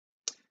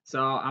So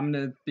I'm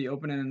going to be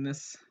opening in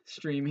this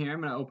stream here. I'm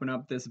going to open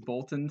up this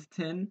Boltund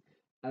tin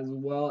as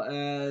well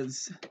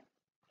as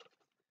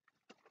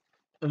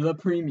the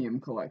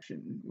Premium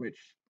Collection, which,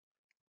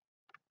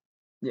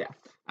 yeah.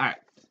 Alright,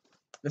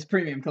 this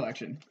Premium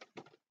Collection.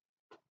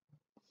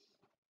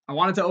 I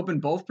wanted to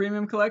open both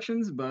Premium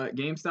Collections, but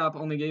GameStop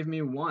only gave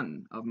me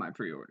one of my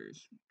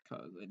pre-orders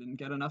because they didn't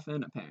get enough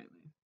in,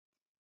 apparently.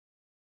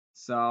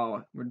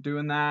 So we're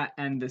doing that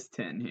and this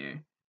tin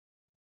here.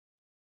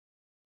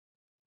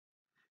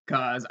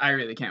 Because I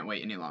really can't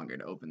wait any longer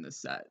to open this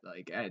set.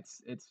 Like,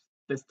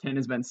 this tin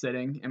has been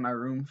sitting in my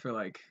room for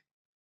like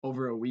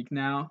over a week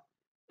now,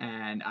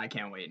 and I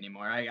can't wait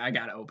anymore. I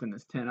gotta open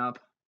this tin up.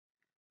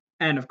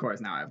 And of course,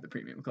 now I have the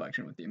Premium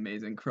Collection with the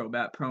amazing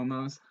Crobat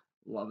promos.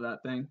 Love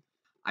that thing.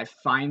 I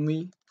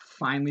finally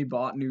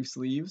bought new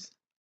sleeves.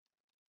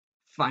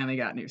 Finally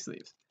got new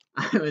sleeves.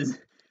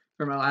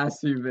 For my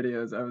last few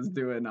videos, I was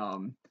doing,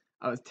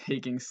 I was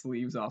taking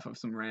sleeves off of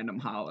some random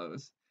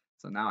hollows.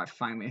 So now I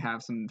finally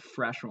have some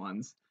fresh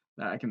ones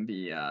that I can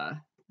be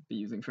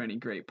using for any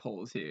great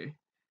pulls here,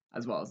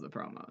 as well as the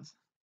promos.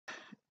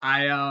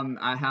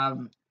 I've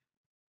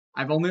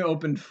only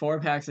opened 4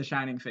 packs of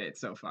Shining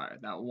Fates so far.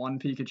 That one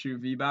Pikachu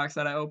V-Box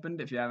that I opened,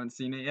 if you haven't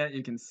seen it yet,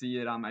 you can see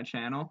it on my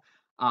channel.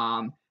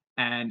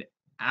 And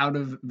out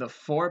of the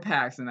 4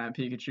 packs in that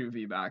Pikachu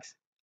V-Box,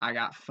 I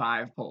got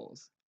 5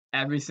 pulls.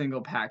 Every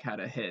single pack had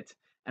a hit,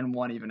 and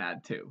one even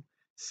had 2.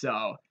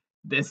 So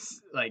this,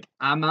 like,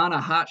 I'm on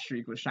a hot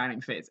streak with Shining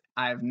Fates.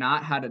 I have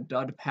not had a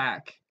dud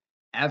pack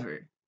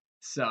ever.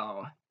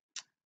 So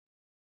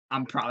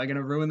I'm probably going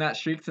to ruin that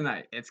streak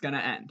tonight. It's going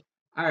to end.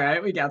 All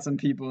right, we got some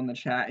people in the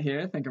chat here.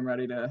 I think I'm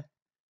ready to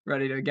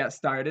get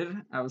started.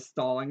 I was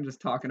stalling,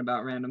 just talking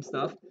about random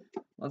stuff.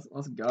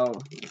 Let's go.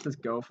 Let's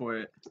just go for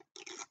it.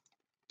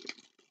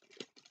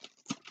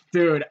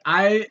 Dude,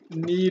 I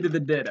need the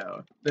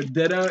Ditto. The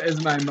Ditto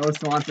is my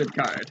most wanted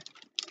card.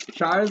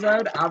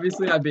 Charizard,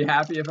 obviously I'd be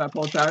happy if I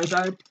pull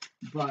Charizard,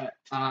 but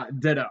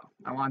Ditto.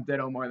 I want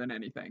Ditto more than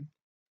anything.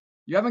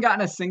 You haven't gotten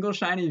a single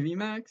shiny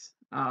VMAX?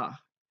 I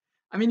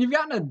mean, you've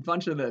gotten a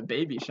bunch of the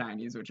baby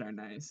shinies, which are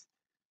nice.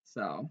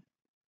 So,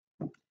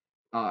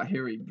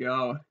 here we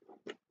go.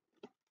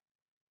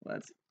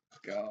 Let's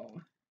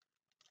go.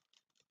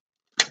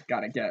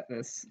 Gotta get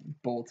this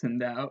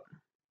Boltund out.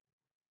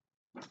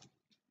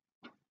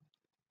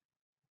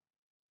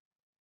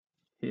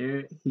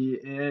 Here he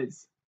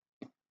is.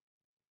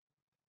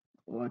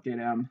 Look at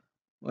him.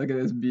 Look at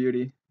this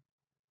beauty.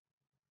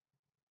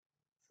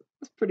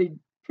 It's pretty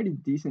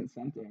decent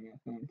centering, I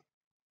think.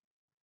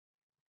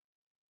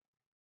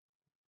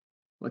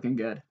 Looking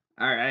good.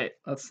 All right,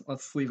 let's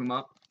sleeve him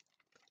up.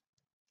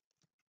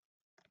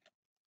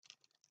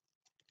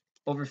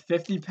 Over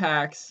 50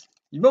 packs.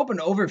 You've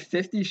opened over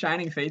 50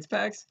 Shining Fates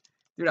packs?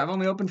 Dude, I've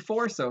only opened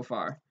 4 so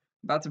far.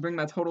 About to bring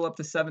my total up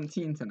to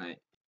 17 tonight.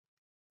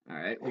 All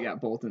right, we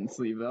got Boltund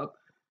sleeve up.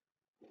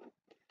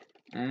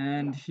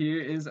 And here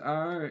is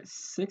our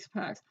 6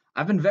 packs.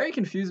 I've been very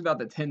confused about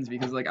the tins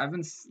because like I've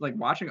been like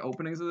watching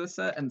openings of this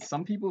set, and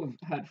some people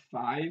have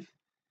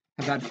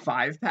had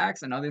 5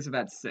 packs, and others have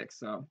had 6.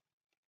 So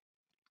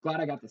glad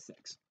I got the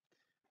 6.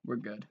 We're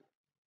good.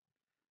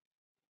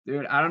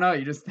 Dude, I don't know.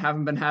 You just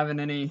haven't been having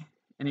any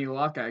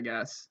luck, I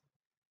guess.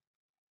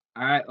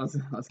 All right,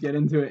 let's get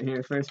into it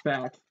here. First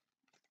pack.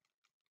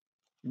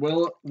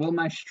 Will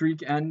my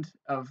streak end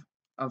of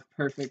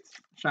perfect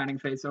Shining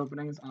Fates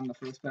openings on the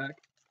first pack?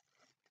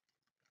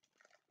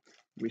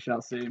 We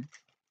shall see.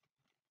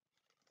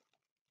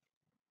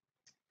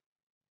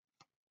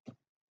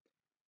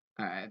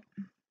 All right.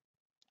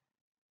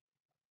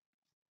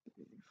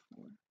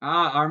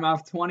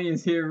 Armoff 20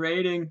 is here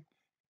raiding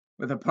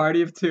with a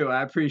party of 2.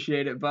 I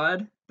appreciate it,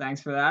 bud.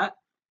 Thanks for that.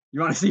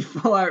 You want to see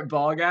full art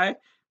ball guy?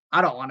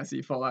 I don't want to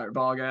see full art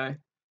ball guy.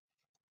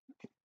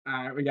 All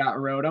right, we got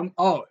Rotom.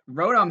 Oh,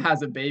 Rotom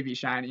has a baby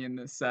shiny in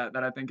this set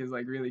that I think is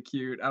like really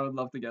cute. I would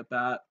love to get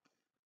that.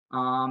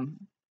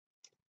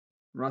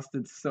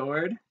 Rusted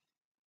Sword,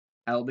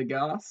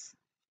 Eldegoss,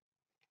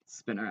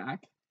 Spinarak.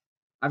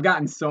 I've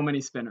gotten so many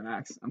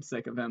Spinaraks. I'm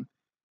sick of him.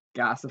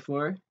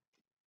 Gossifleur.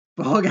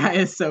 Ball guy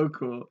is so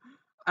cool.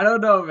 I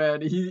don't know,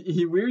 man.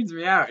 He weirds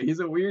me out. He's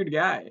a weird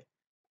guy.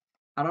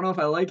 I don't know if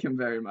I like him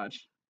very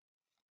much.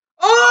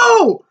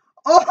 Oh!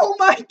 Oh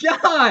my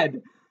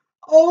god!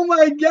 Oh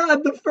my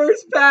god, the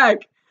first pack!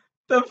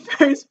 The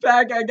first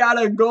pack, I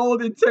got a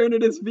gold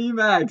Eternatus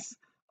VMAX.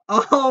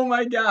 Oh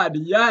my god,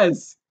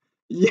 yes!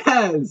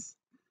 Yes!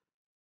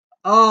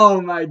 Oh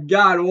my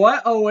god,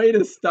 what a way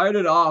to start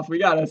it off. We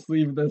gotta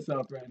sleeve this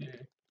up right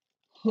here.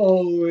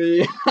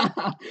 Holy...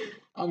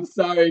 I'm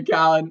sorry,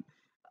 Colin.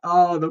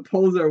 Oh, the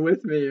pulls are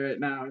with me right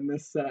now in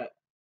this set.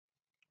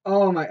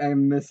 Oh my...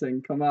 I'm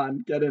missing. Come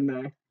on, get in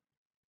there.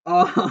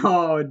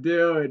 Oh,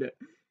 dude.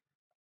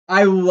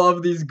 I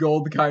love these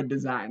gold card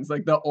designs.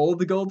 Like, the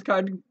old gold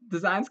card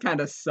designs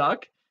kind of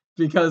suck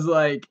because,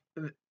 like,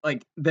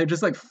 they're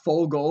just, like,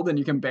 full gold and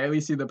you can barely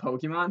see the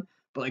Pokemon.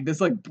 But, like,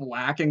 this, like,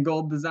 black and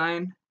gold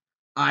design,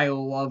 I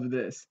love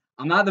this.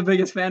 I'm not the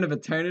biggest fan of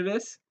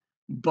Eternatus,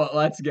 but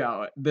let's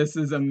go. This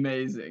is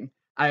amazing.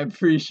 I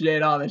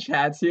appreciate all the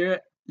chats here.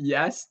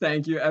 Yes,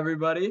 thank you,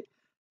 everybody.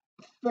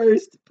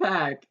 First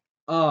pack.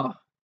 Oh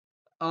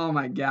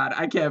my god,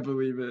 I can't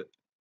believe it.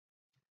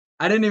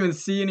 I didn't even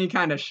see any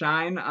kind of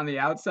shine on the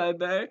outside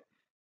there.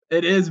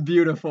 It is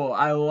beautiful.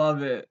 I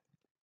love it.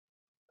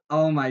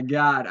 Oh my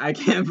god, I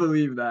can't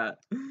believe that.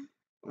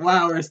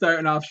 Wow, we're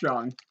starting off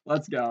strong.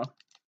 Let's go.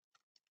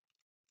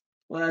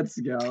 Let's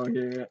go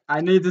here.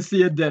 I need to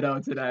see a Ditto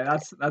today.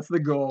 That's the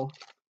goal.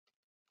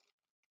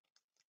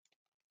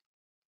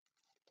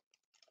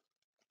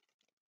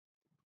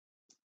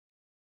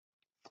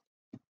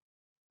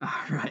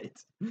 All right.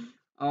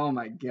 Oh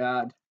my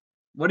god.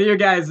 What are your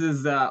guys'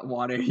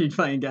 water? Are you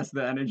playing Guess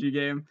the Energy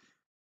game?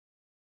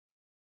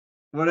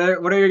 What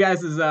are your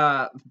guys'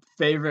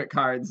 favorite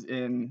cards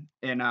in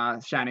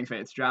Shining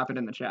Fates? Drop it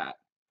in the chat.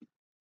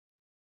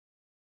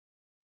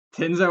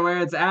 Tins are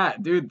where it's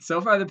at, dude.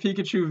 So far the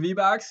Pikachu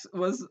V-Box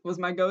was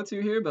my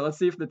go-to here, but let's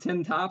see if the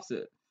tin tops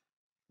it.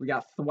 We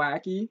got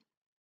Thwacky,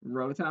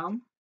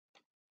 Rotom.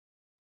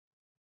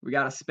 We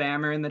got a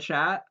spammer in the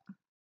chat.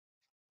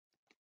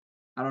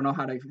 I don't know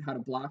how to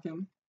block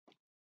him.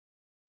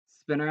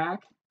 Spinnerack,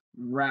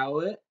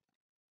 Rowlet.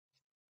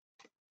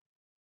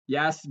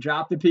 Yes,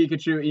 drop the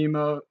Pikachu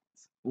emotes.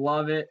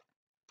 Love it.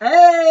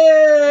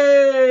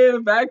 Hey!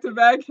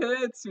 Back-to-back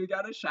hits. We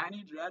got a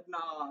shiny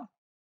Dreadnought.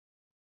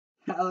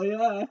 Hell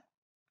yeah.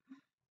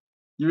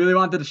 You really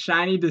wanted a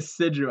shiny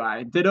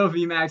Decidueye. Ditto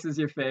VMAX is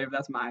your fave.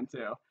 That's mine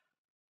too.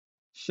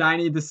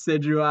 Shiny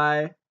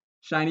Decidueye.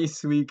 Shiny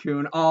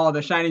Suicune. Oh,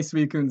 the shiny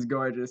Suicune's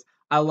gorgeous.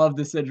 I love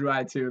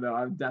Decidueye too, though.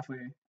 I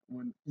definitely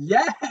wouldn't.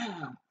 Yeah!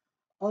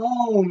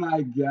 Oh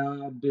my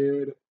god,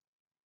 dude.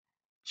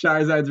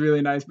 Charizard's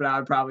really nice, but I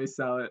would probably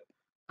sell it.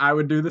 I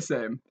would do the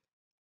same.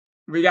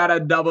 We got a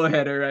double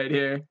hitter right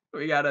here.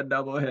 We got a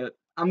double hit.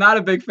 I'm not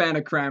a big fan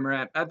of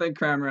Cramorant. I think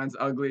Cramorant's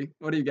ugly.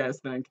 What do you guys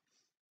think?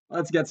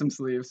 Let's get some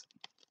sleeves.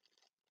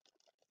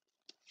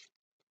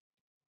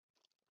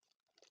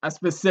 I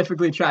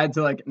specifically tried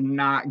to like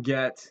not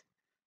get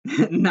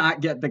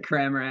the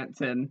Cramorant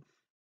tin.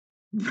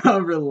 Bro,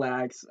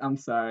 relax. I'm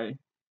sorry.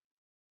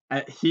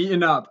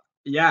 Heating up.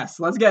 Yes,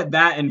 let's get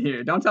that in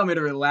here. Don't tell me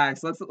to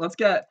relax. Let's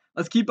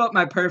keep up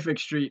my perfect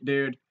streak,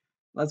 dude.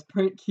 Let's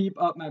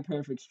keep up my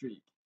perfect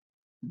streak.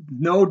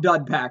 No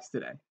dud packs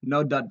today.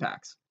 No dud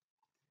packs.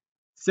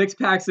 6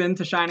 packs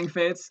into Shining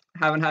Fates.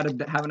 Haven't had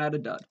a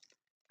dud.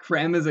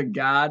 Cram is a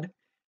god.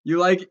 You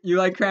like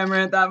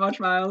Cramorant that much,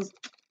 Miles?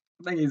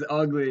 I think he's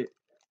ugly.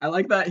 I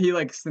like that he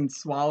like can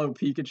swallow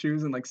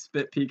Pikachus and like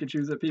spit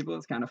Pikachus at people.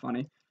 It's kind of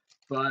funny.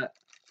 But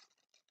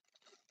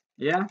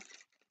yeah.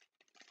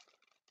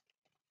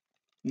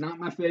 Not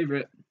my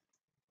favorite.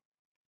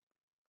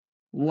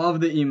 Love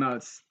the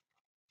emotes.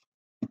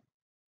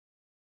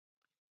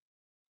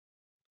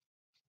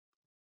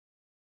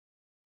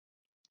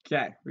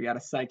 Okay, we got a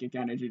Psychic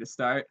Energy to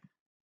start.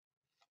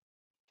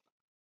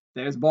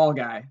 There's Ball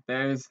Guy.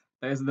 There's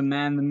the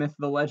man, the myth,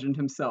 the legend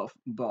himself,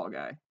 Ball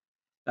Guy.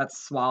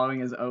 That's swallowing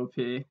his OP.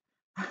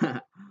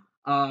 I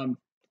don't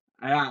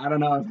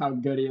know how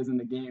good he is in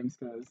the games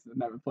because I've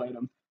never played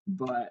him.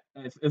 But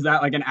is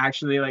that like an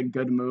actually like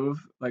good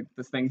move? Like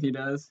this thing he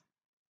does?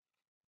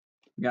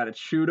 We got a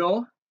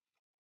Choodle,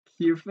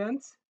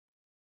 Cufant,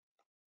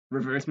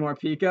 Reverse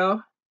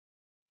Morpeko.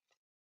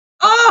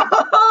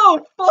 Oh,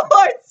 Full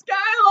Art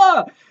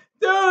Skyla!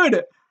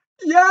 Dude,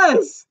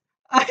 yes!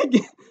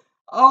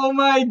 Oh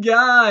my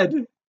god!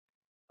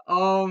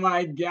 Oh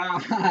my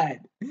god!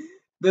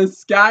 The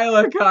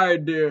Skyla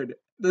card, dude.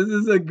 This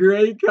is a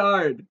great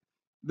card.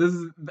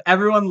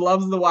 Everyone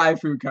loves the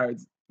waifu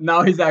cards.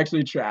 No, he's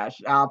actually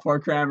trash. Poor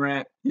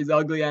Cramorant. He's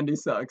ugly and he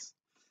sucks.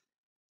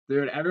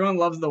 Dude, everyone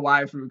loves the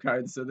waifu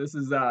cards, so this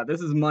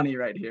is money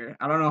right here.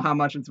 I don't know how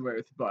much it's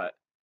worth, but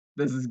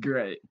this is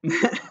great.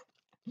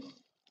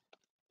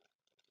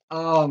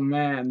 Oh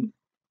man.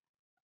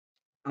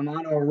 I'm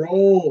on a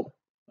roll.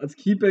 Let's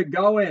keep it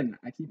going.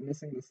 I keep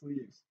missing the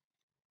sleeves.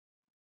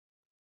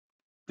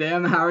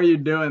 Damn, how are you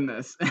doing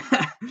this?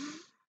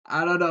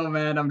 I don't know,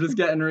 man. I'm just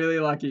getting really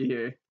lucky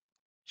here.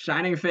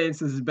 Shining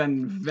Fates has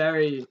been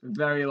very,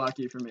 very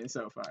lucky for me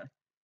so far.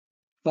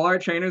 Full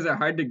Art Trainers are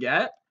hard to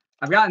get.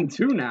 I've gotten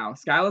 2 now.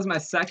 Skyla's my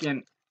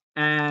second,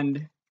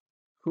 and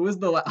who was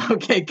the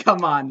okay,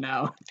 come on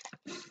now.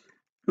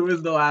 Who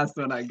was the last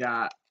one I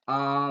got?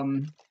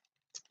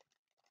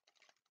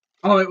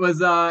 Oh, it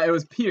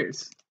was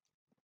Pierce.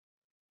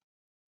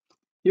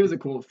 He was a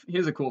cool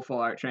Full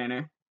Art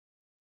Trainer.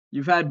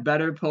 You've had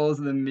better pulls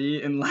than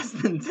me in less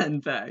than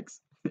 10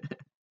 packs.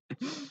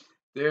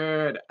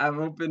 Dude, I've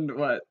opened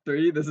what,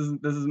 3? This is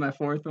my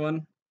 4th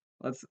one.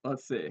 Let's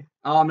see.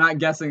 Oh, I'm not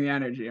guessing the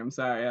energy. I'm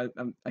sorry.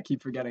 I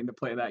keep forgetting to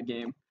play that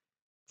game.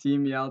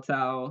 Team Yell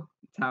Towel.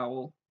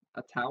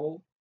 A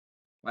towel?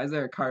 Why is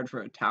there a card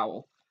for a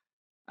towel?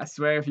 I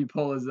swear if you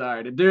pull a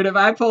Zard. Dude, if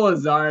I pull a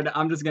Zard,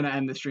 I'm just gonna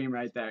end the stream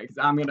right there because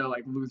I'm gonna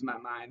like lose my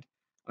mind.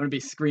 I'm gonna be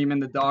screaming.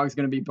 The dog's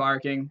gonna be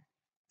barking.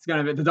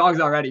 The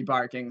dog's already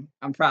barking.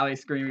 I'm probably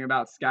screaming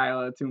about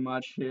Skyla too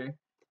much here.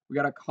 We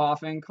got a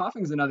Coughing.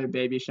 Coughing's another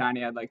baby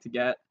shiny I'd like to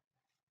get.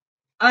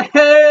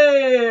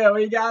 Hey,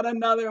 we got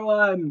another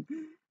one.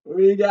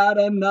 We got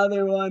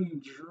another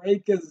one.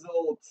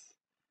 Dragapult.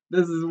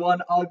 This is one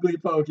ugly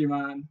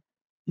Pokemon.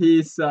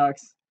 He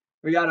sucks.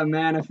 We got a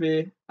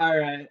Manaphy.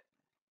 Alright.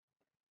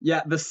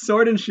 Yeah, the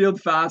Sword and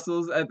Shield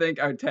fossils, I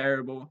think, are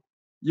terrible.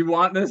 You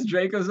want this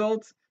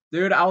Dragapult?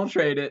 Dude, I'll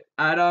trade it.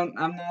 I'm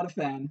not a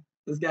fan.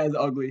 This guy's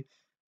ugly.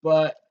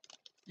 But,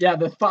 yeah,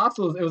 the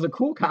fossils, it was a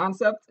cool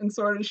concept in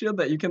Sword and Shield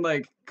that you can,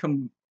 like,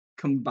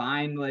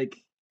 combine, like,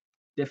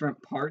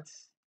 different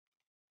parts.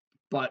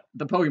 But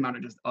the Pokemon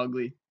are just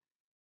ugly.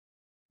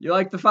 You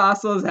like the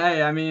fossils?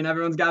 Hey, I mean,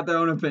 everyone's got their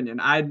own opinion.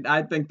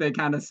 I think they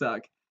kind of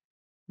suck.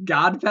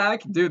 God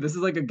Pack? Dude, this is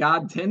like a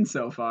God tin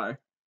so far.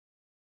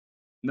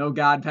 No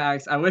God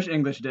Packs. I wish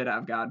English did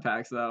have God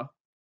Packs, though.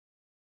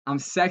 I'm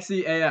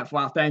sexy AF.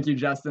 Wow, thank you,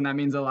 Justin. That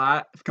means a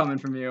lot coming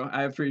from you.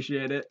 I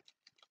appreciate it.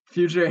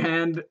 Future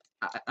hand.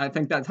 I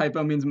think that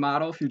typo means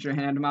model. Future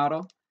hand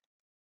model.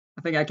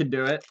 I think I could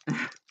do it.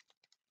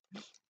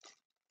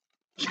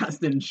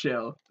 Justin,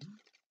 chill.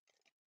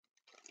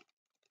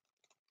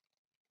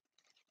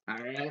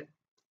 Alright.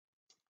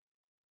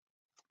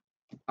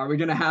 Are we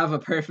going to have a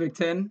perfect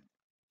tin?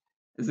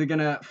 Is it going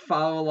to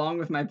follow along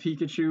with my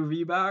Pikachu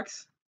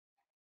V-Box?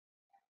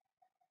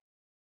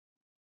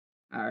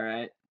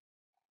 Alright.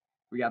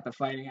 We got the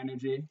Fighting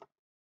Energy.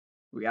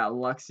 We got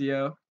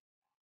Luxio.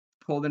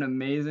 Pulled an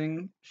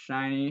amazing,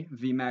 shiny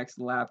VMAX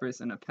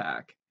Lapras in a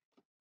pack.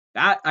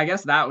 I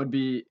guess that would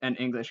be an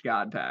English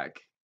God pack.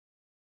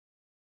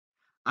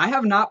 I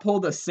have not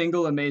pulled a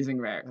single amazing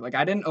rare. Like,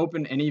 I didn't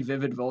open any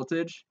Vivid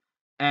Voltage,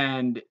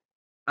 and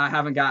I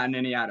haven't gotten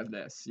any out of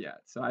this yet,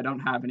 so I don't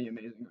have any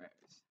amazing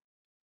rares.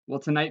 Will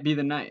tonight be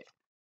the night?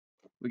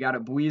 We got a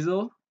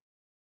Buizel,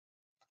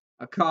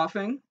 a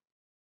Coughing.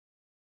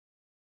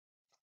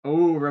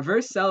 Oh,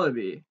 reverse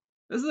Celebi.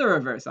 This is a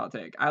reverse I'll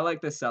take. I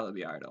like this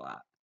Celebi art a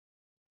lot.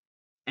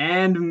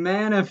 And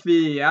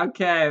Manaphy.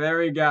 Okay, there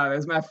we go.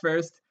 There's my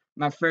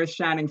first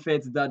Shining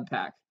Fates dud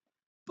pack.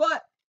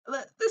 But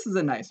this is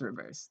a nice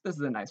reverse. This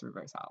is a nice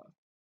reverse holo.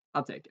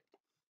 I'll take it.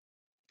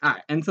 All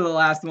right, into the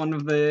last one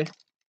of the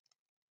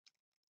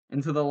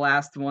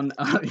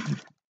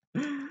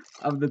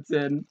of the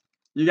tin.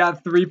 You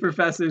got 3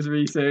 Professors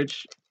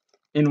Research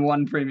in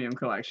 1 Premium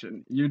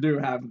Collection. You do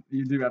have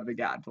the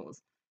God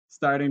pulls.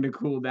 Starting to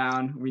cool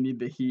down. We need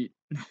the heat.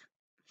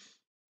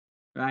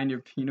 Ryan, your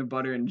peanut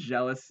butter and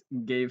jealous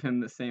gave him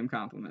the same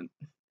compliment.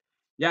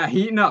 Yeah,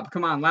 heating up.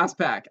 Come on, last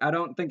pack. I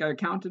don't think I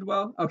counted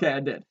well. Okay, I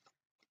did.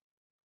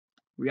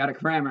 We got a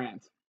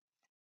Cramorant.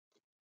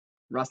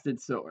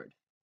 Rusted Sword.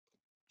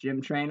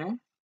 Gym Trainer.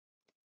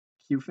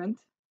 Cufant.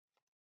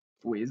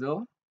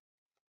 Weasel.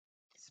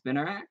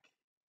 Spinnerack.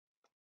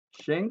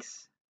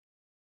 Shinx.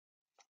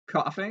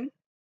 Coughing.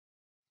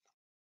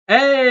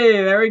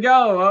 Hey, there we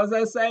go. What was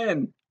I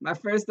saying? My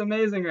first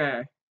amazing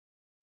rare.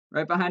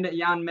 Right behind it,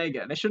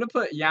 Yanmega. They should have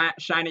put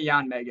shiny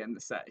Yanmega in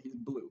the set. He's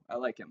blue. I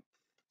like him.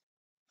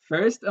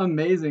 First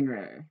amazing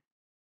rare.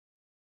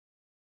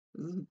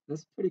 This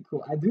is pretty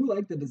cool. I do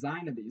like the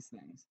design of these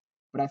things,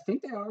 but I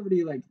think they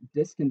already like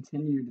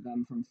discontinued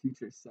them from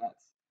future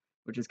sets,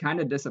 which is kind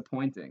of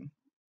disappointing.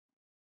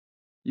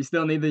 You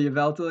still need the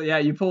Yveltal? Yeah,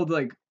 you pulled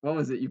like, what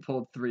was it? You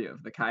pulled 3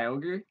 of the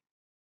Kyogre.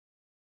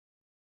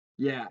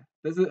 Yeah,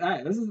 this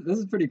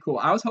is pretty cool.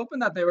 I was hoping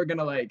that they were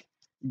gonna like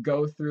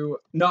go through.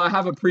 No, I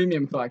have a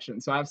premium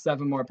collection, so I have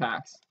 7 more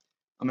packs.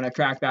 I'm gonna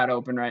crack that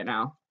open right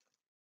now.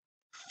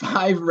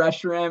 5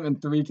 Reshiram and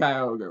 3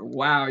 Kyogre.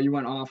 Wow, you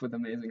went off with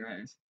amazing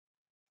rares.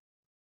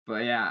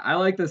 But yeah, I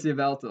like this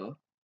Yveltal.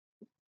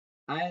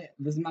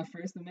 This is my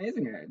first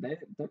amazing rare. They're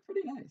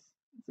pretty nice.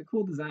 It's a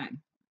cool design.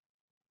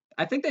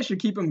 I think they should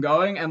keep them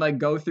going and like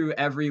go through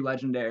every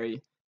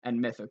legendary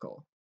and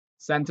mythical.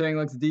 Centering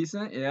looks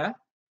decent, yeah.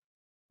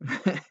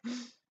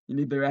 You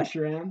need the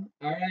Reshiram.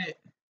 All right.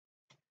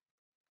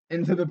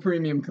 Into the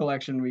premium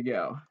collection we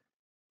go.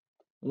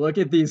 Look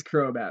at these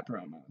Crobat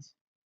promos.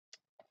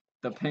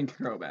 The pink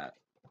Crobat.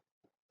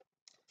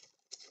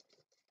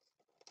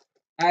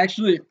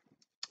 Actually,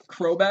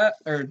 Crobat,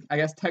 or I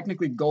guess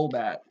technically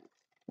Golbat,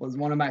 was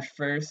one of my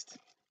first.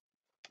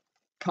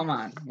 Come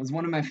on, was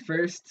one of my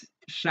first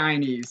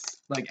shinies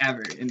like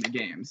ever in the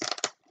games.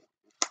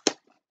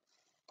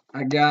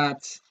 I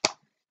got.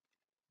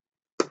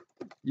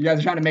 You guys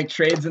are trying to make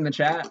trades in the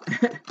chat?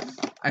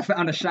 I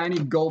found a shiny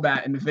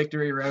Golbat in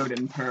Victory Road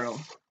in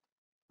Pearl.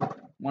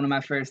 One of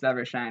my first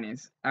ever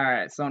shinies.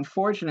 Alright, so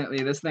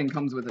unfortunately this thing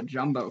comes with a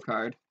jumbo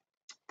card.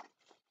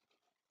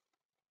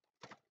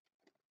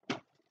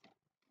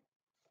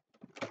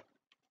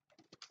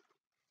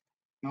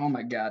 Oh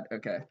my god,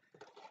 okay.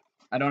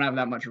 I don't have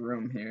that much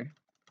room here.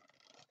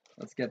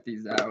 Let's get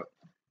these out.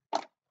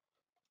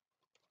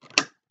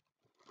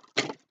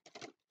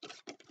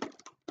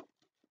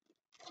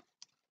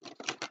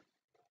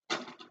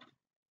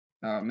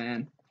 Oh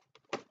man.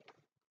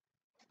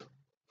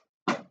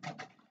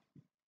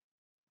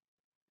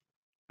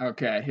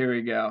 Okay, here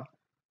we go.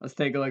 Let's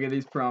take a look at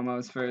these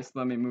promos first.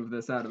 Let me move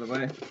this out of the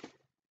way.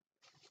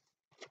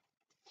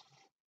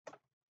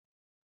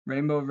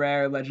 Rainbow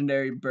Rare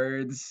Legendary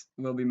Birds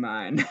will be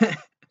mine.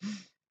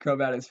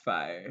 Crobat is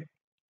fire.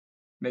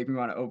 Make me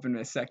want to open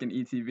my second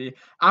ETB.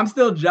 I'm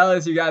still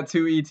jealous you got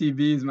 2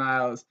 ETBs,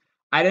 Miles.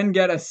 I didn't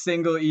get a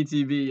single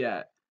ETB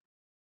yet.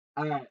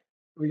 Alright,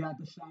 we got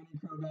the shiny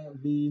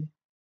Crobat V,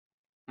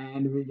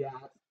 and we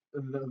got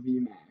the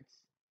VMAX.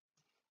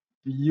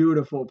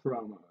 Beautiful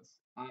promos.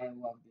 I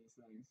love these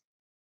things.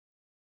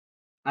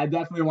 I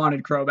definitely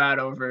wanted Crobat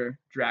over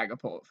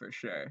Dragapult for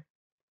sure.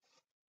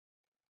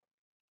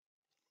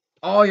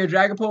 Oh, your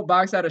Dragapult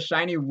box had a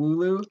shiny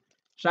Wooloo.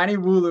 Shiny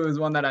Wooloo is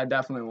one that I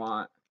definitely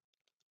want.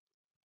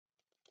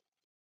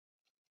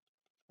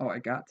 Oh, I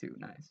got to.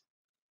 Nice.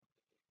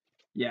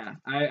 Yeah,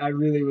 I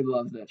really would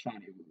love that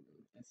shiny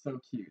Wooloo. It's so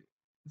cute.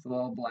 It's a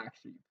little black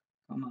sheep.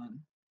 Come on.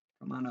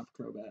 Come on up,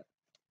 Crobat.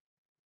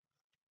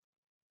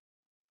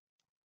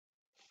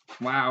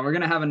 Wow, we're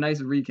going to have a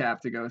nice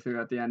recap to go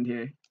through at the end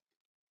here.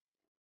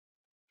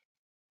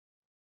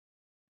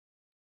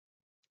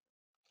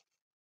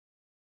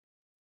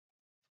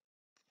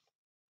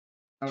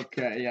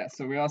 Okay, yeah,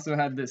 so we also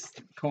had this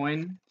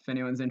coin, if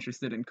anyone's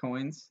interested in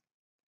coins.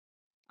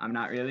 I'm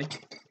not really.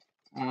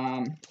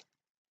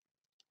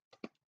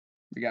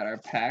 We got our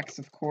packs,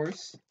 of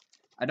course.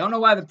 I don't know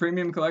why the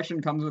premium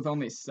collection comes with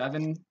only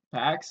 7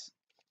 packs.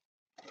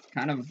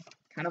 Kind of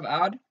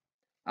odd.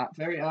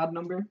 Very odd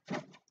number.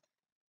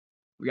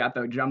 We got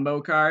the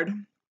jumbo card.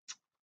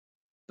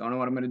 Don't know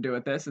what I'm going to do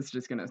with this. It's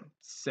just going to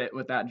sit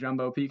with that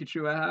jumbo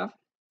Pikachu I have.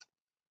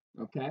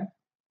 Okay.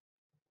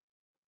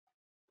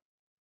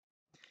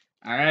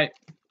 Alright.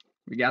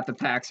 We got the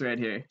packs right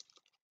here.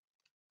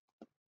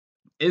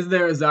 Is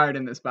there a Zard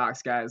in this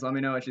box, guys? Let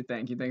me know what you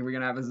think. You think we're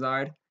going to have a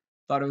Zard?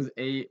 Thought it was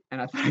 8, and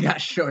I thought I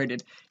got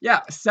shorted. Yeah,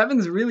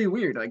 7's really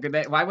weird. Like,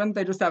 why wouldn't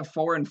they just have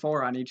 4 and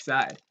 4 on each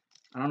side?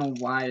 I don't know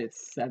why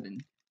it's 7.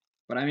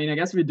 But, I mean, I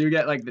guess we do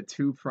get, like, the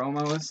 2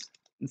 promos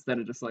instead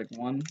of just, like,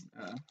 1.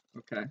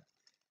 Okay.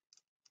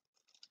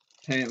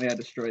 Apparently I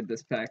destroyed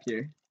this pack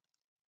here.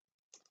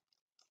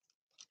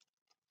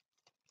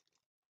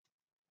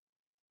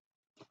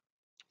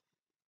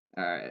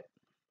 Alright.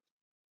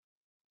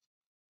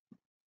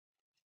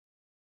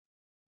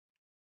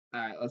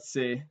 Alright, let's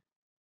see.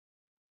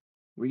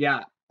 We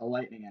got a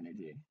Lightning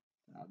Energy.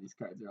 Oh, these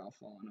cards are all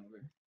falling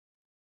over.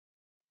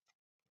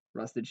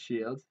 Rusted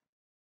Shield.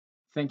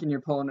 Thinking you're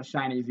pulling a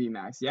shiny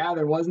VMAX. Yeah,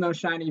 there was no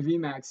shiny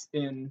VMAX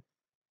in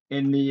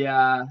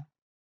the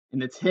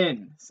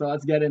tin. So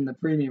let's get in the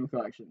premium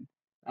collection.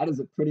 That is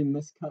a pretty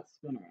miscut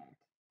spinner rack.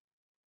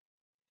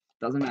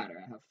 Doesn't matter.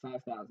 I have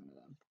 5,000 of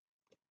them.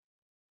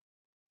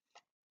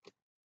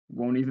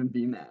 Won't even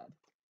be mad.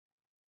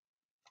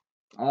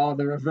 Oh,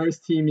 the reverse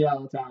Team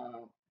Yellow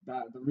Tower.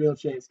 The real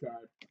chase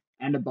card.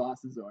 And a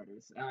boss's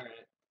orders. Alright.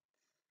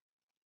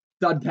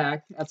 Dud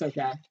pack. That's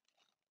okay.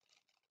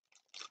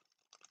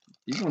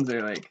 These ones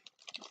are like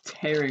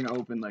tearing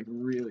open like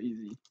real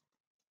easy.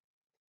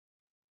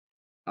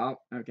 Oh,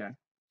 okay.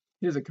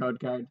 Here's a code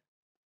card.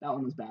 That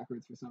one was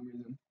backwards for some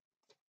reason.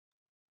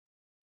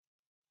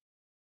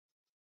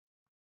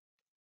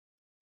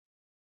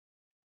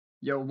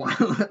 Yo,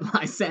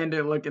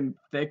 Lysander looking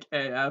thick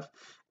AF.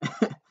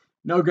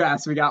 No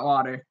grass, we got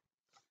water.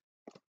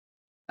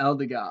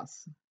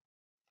 Eldegoss.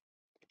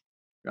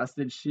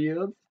 Rusted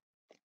Shield.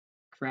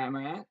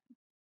 Cramorant.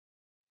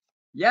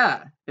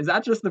 Yeah, is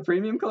that just the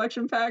premium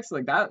collection packs?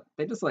 Like that,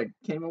 they just like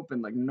came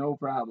open like no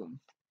problem.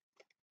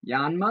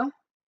 Yanma.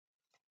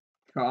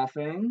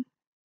 Coughing.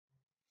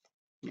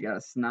 You got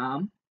a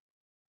Snom.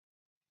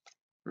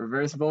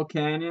 Reverse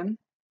Volcanion.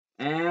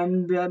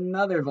 And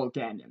another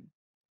Volcanion.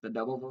 The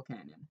double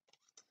Volcanion.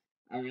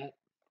 Alright.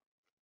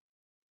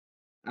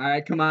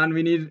 Alright, come on.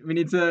 We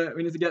need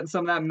to get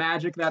some of that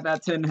magic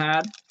that tin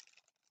had.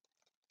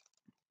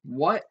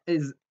 What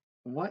is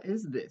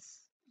this?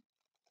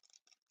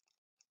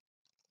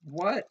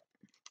 What?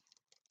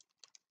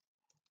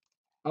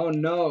 Oh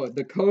no,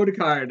 the code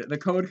card. The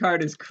code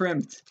card is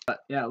crimped.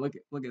 Yeah, look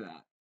at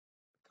that.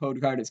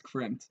 Code card is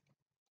crimped.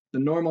 The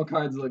normal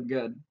cards look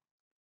good.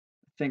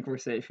 I think we're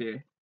safe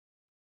here.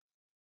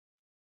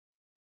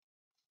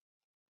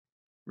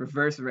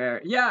 Reverse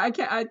rare. Yeah, I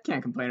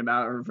can't complain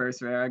about a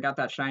reverse rare. I got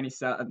that shiny.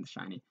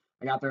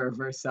 I got the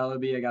reverse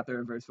Celebi. I got the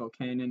reverse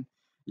Volcanion.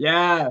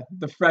 Yeah,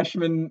 the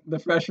freshman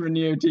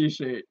year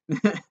T-shirt.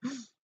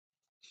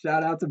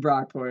 Shout out to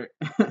Brockport.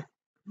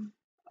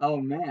 Oh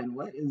man,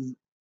 what is?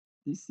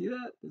 Do you see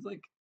that? It's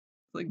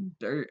like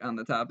dirt on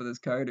the top of this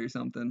card or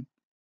something.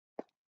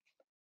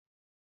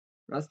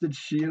 Rusted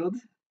Shield,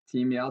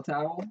 Team Yell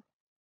Towel,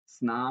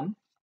 Snom,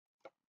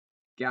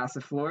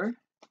 Gossifleur,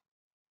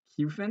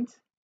 Cufant.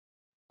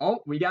 Oh,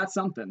 we got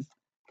something.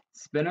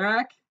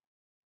 Spinnerack,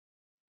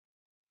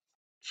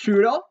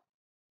 Choodle,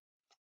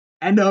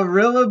 and a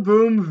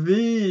Rillaboom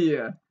V.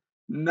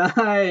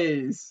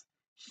 Nice.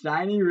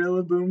 Shiny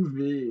Rillaboom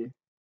V.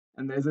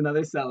 And there's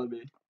another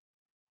Celebi.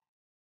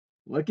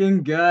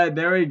 Looking good.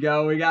 There we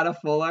go. We got a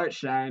full art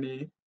shiny.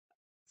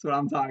 That's what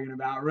I'm talking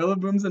about.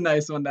 Rillaboom's a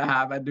nice one to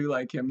have. I do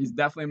like him. He's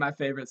definitely my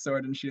favorite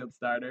Sword and Shield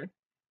starter.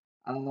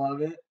 I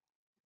love it.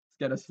 Let's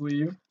get a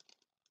sleeve.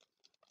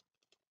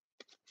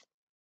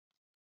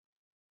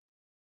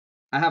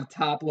 I have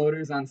top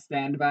loaders on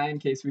standby in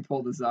case we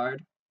pull the Zard.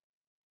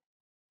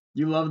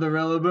 You love the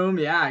Rillaboom?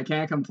 Yeah, I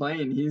can't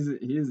complain. He's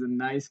a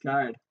nice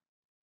card.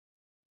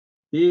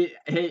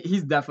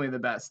 He's definitely the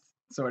best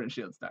Sword and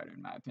Shield starter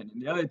in my opinion.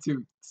 The other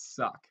two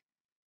suck.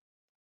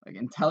 Like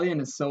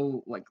Inteleon is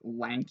so like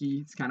lanky.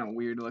 It's kind of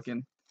weird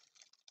looking.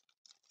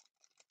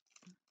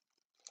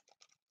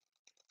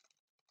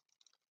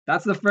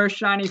 That's the first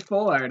shiny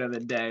full art of the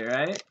day,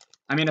 right?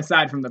 I mean,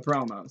 aside from the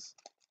promos.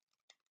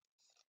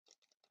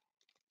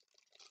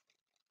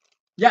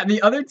 Yeah,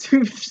 the other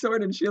two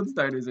Sword and Shield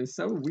starters are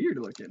so weird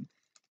looking.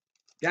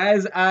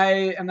 Guys,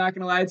 I am not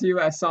going to lie to you.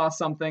 I saw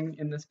something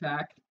in this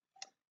pack.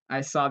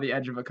 I saw the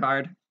edge of a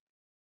card.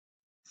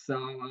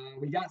 So,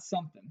 we got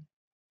something.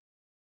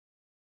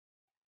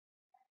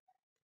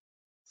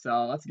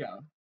 So, let's go.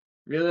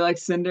 Really like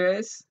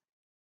Cinderace.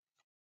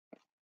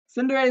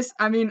 Cinderace,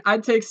 I mean,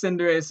 I'd take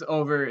Cinderace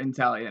over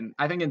Inteleon.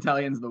 I think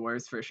Inteleon's the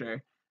worst for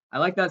sure. I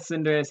like that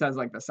Cinderace has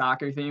like the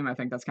soccer theme. I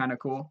think that's kind of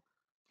cool.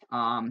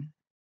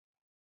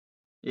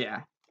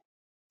 Yeah.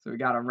 So we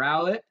got a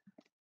Rowlet,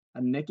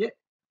 a Nickit,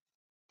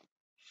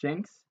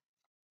 Shinx,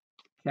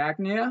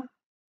 Cacnea. I'm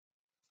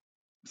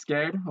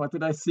scared. What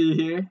did I see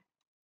here?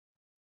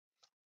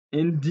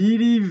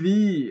 Indeedee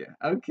V.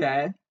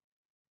 Okay.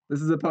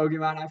 This is a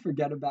Pokemon I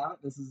forget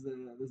about. This is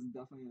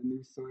definitely a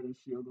new Sword and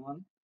Shield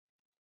one.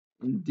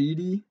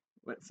 Indeedee.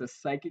 What's a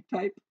psychic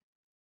type?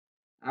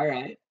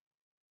 Alright.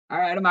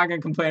 Alright, I'm not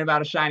gonna complain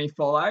about a shiny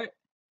full art.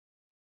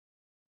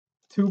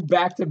 2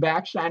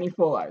 back-to-back shiny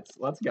full arts.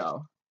 Let's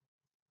go.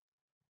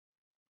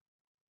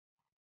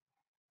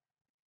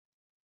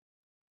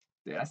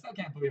 Dude, I still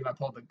can't believe I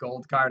pulled the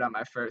gold card on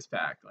my first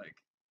pack. Like,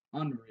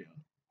 unreal.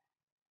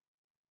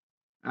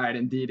 Alright,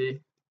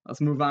 Indeedee.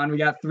 Let's move on. We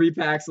got 3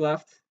 packs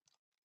left.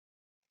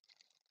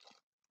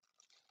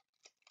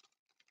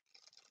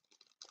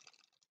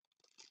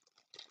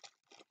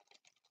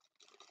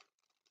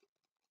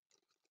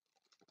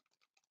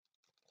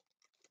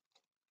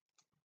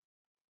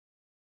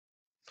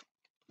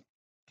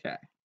 Okay.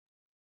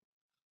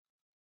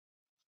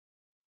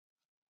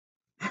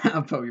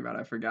 A Pokemon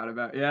I forgot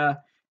about. Yeah.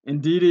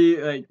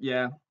 Indeedee, like,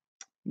 yeah.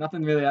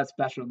 Nothing really that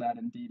special about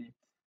Indeedee.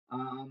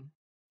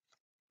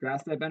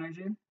 Grass type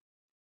energy.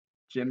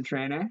 Gym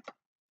Trainer.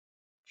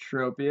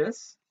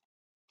 Tropius.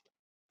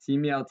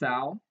 Team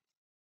Yeltao.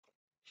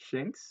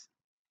 Shinx.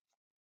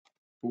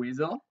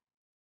 Weasel.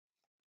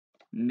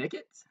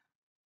 Nickit.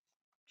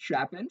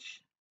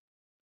 Trapinch.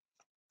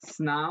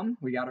 Snom.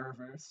 We got a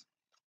reverse.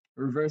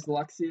 Reverse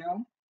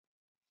Luxio.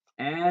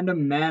 And a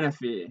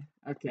Manaphy.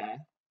 Okay.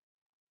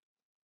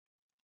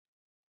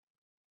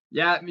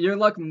 Yeah, your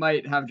luck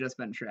might have just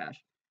been trash.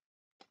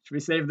 Should we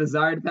save the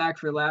Zard pack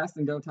for last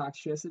and go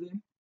Toxicity?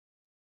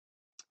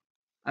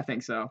 I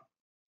think so.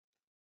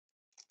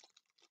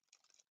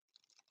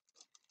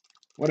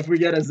 What if we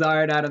get a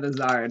Zard out of the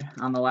Zard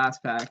on the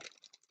last pack?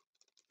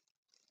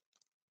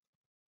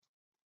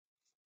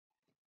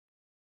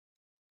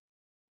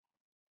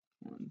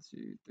 One,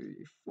 two,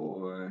 three,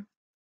 4.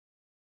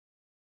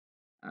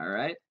 All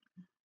right.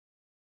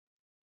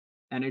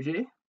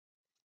 Energy.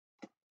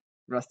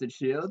 Rusted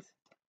Shield.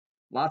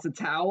 Lots of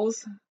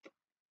towels.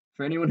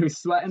 For anyone who's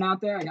sweating out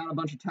there, I got a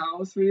bunch of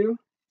towels for you.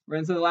 We're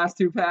into the last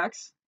 2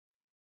 packs.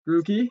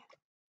 Grookey.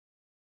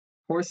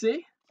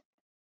 Horsey.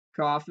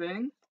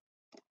 Coughing.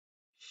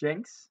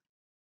 Shinx.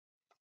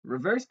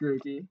 Reverse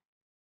Grookey.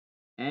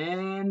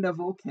 And a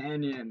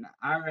Volcanion.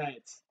 All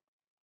right.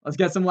 Let's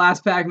get some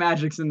last pack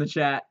magics in the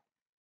chat.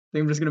 I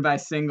think I'm just going to buy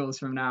singles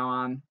from now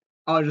on.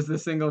 Oh, just the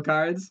single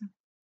cards?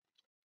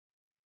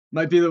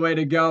 Might be the way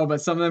to go,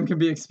 but some of them can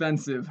be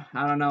expensive.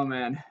 I don't know,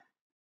 man.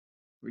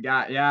 We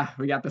got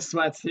the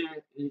sweats here.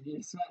 You're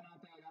sweating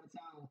out there. I got a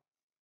towel.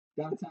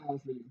 Got a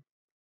towel for you.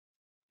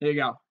 Here you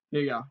go.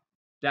 Here you go.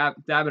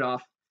 Dab it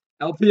off.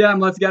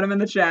 LPM, let's get him in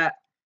the chat.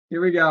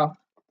 Here we go.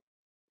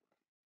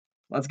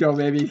 Let's go,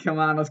 baby. Come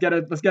on, let's get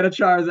a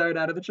Charizard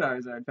out of the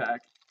Charizard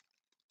pack.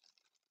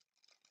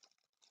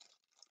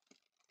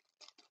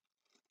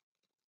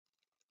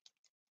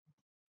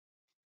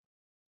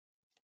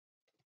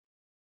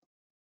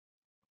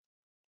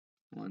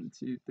 One,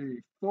 two,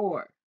 three,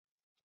 4.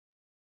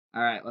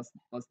 All right, let's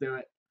do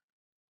it.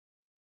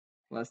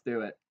 Let's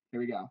do it.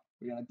 Here we go.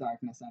 We got a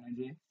Darkness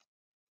Energy.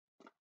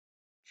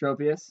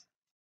 Tropius.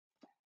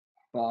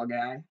 Ball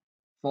Guy.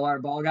 Full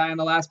art Ball Guy in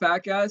the last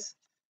pack, guys.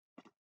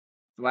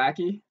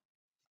 Thwacky.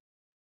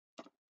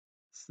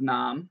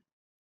 Snom.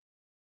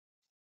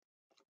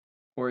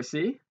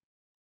 Horsey.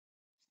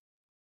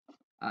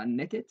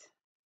 Nickit.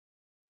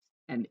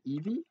 An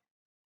Eevee.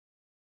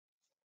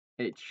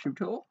 A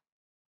Chewtle.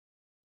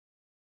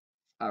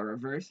 A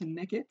reverse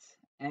Nickit.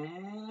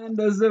 And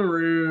a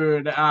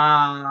Zarude.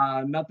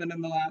 Nothing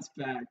in the last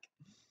pack.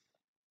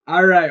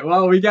 All right,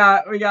 well, we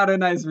got a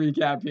nice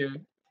recap here.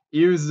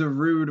 Use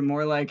Zarude,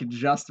 more like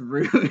just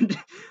rude.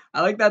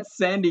 I like that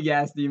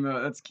Sandygast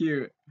emote. That's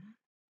cute.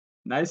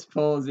 Nice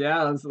pulls.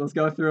 Yeah, let's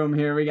go through them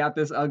here. We got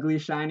this ugly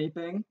shiny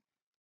thing.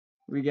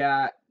 We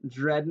got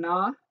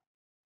Dreadnought.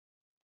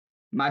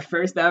 My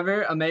first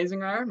ever Amazing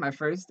Rare. My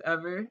first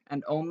ever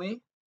and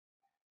only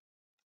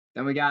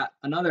Then we got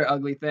another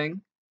ugly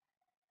thing.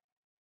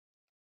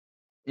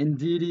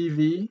 Indeedee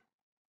V.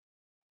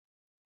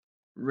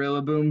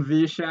 Rillaboom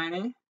V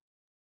Shiny.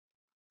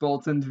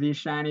 Boltund V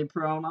Shiny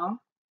promo.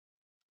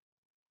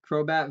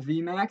 Crobat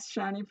V Max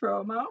Shiny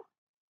promo.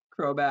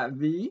 Crobat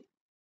V.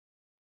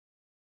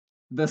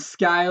 The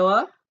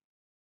Skyla.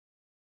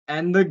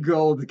 And the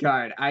gold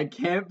card. I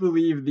can't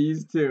believe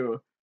these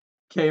two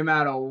came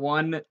out of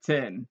one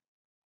tin.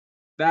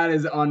 That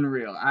is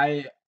unreal.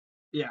 I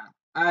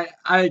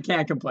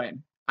can't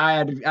complain.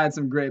 I had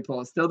some great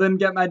pulls. Still didn't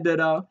get my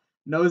Ditto.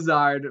 No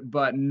Zard,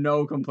 but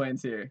no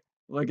complaints here.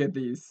 Look at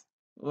these.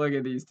 Look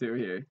at these two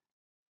here.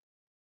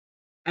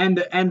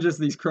 And just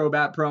these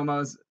Crobat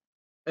promos.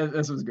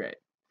 This was great.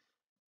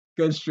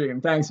 Good stream.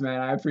 Thanks,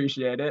 man. I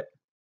appreciate it.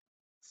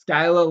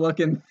 Skyla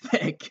looking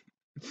thick.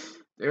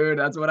 Dude,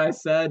 that's what I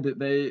said.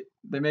 They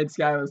made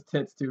Skyla's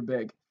tits too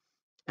big.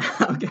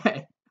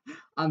 Okay.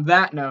 On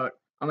that note,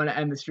 I'm going to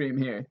end the stream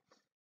here.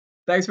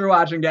 Thanks for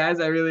watching, guys.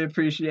 I really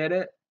appreciate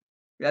it.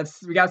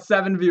 We got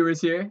 7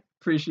 viewers here.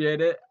 Appreciate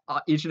it.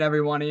 Each and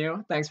every one of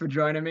you. Thanks for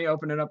joining me,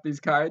 opening up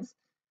these cards.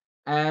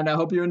 And I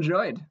hope you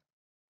enjoyed.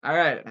 All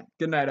right.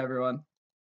 Good night, everyone.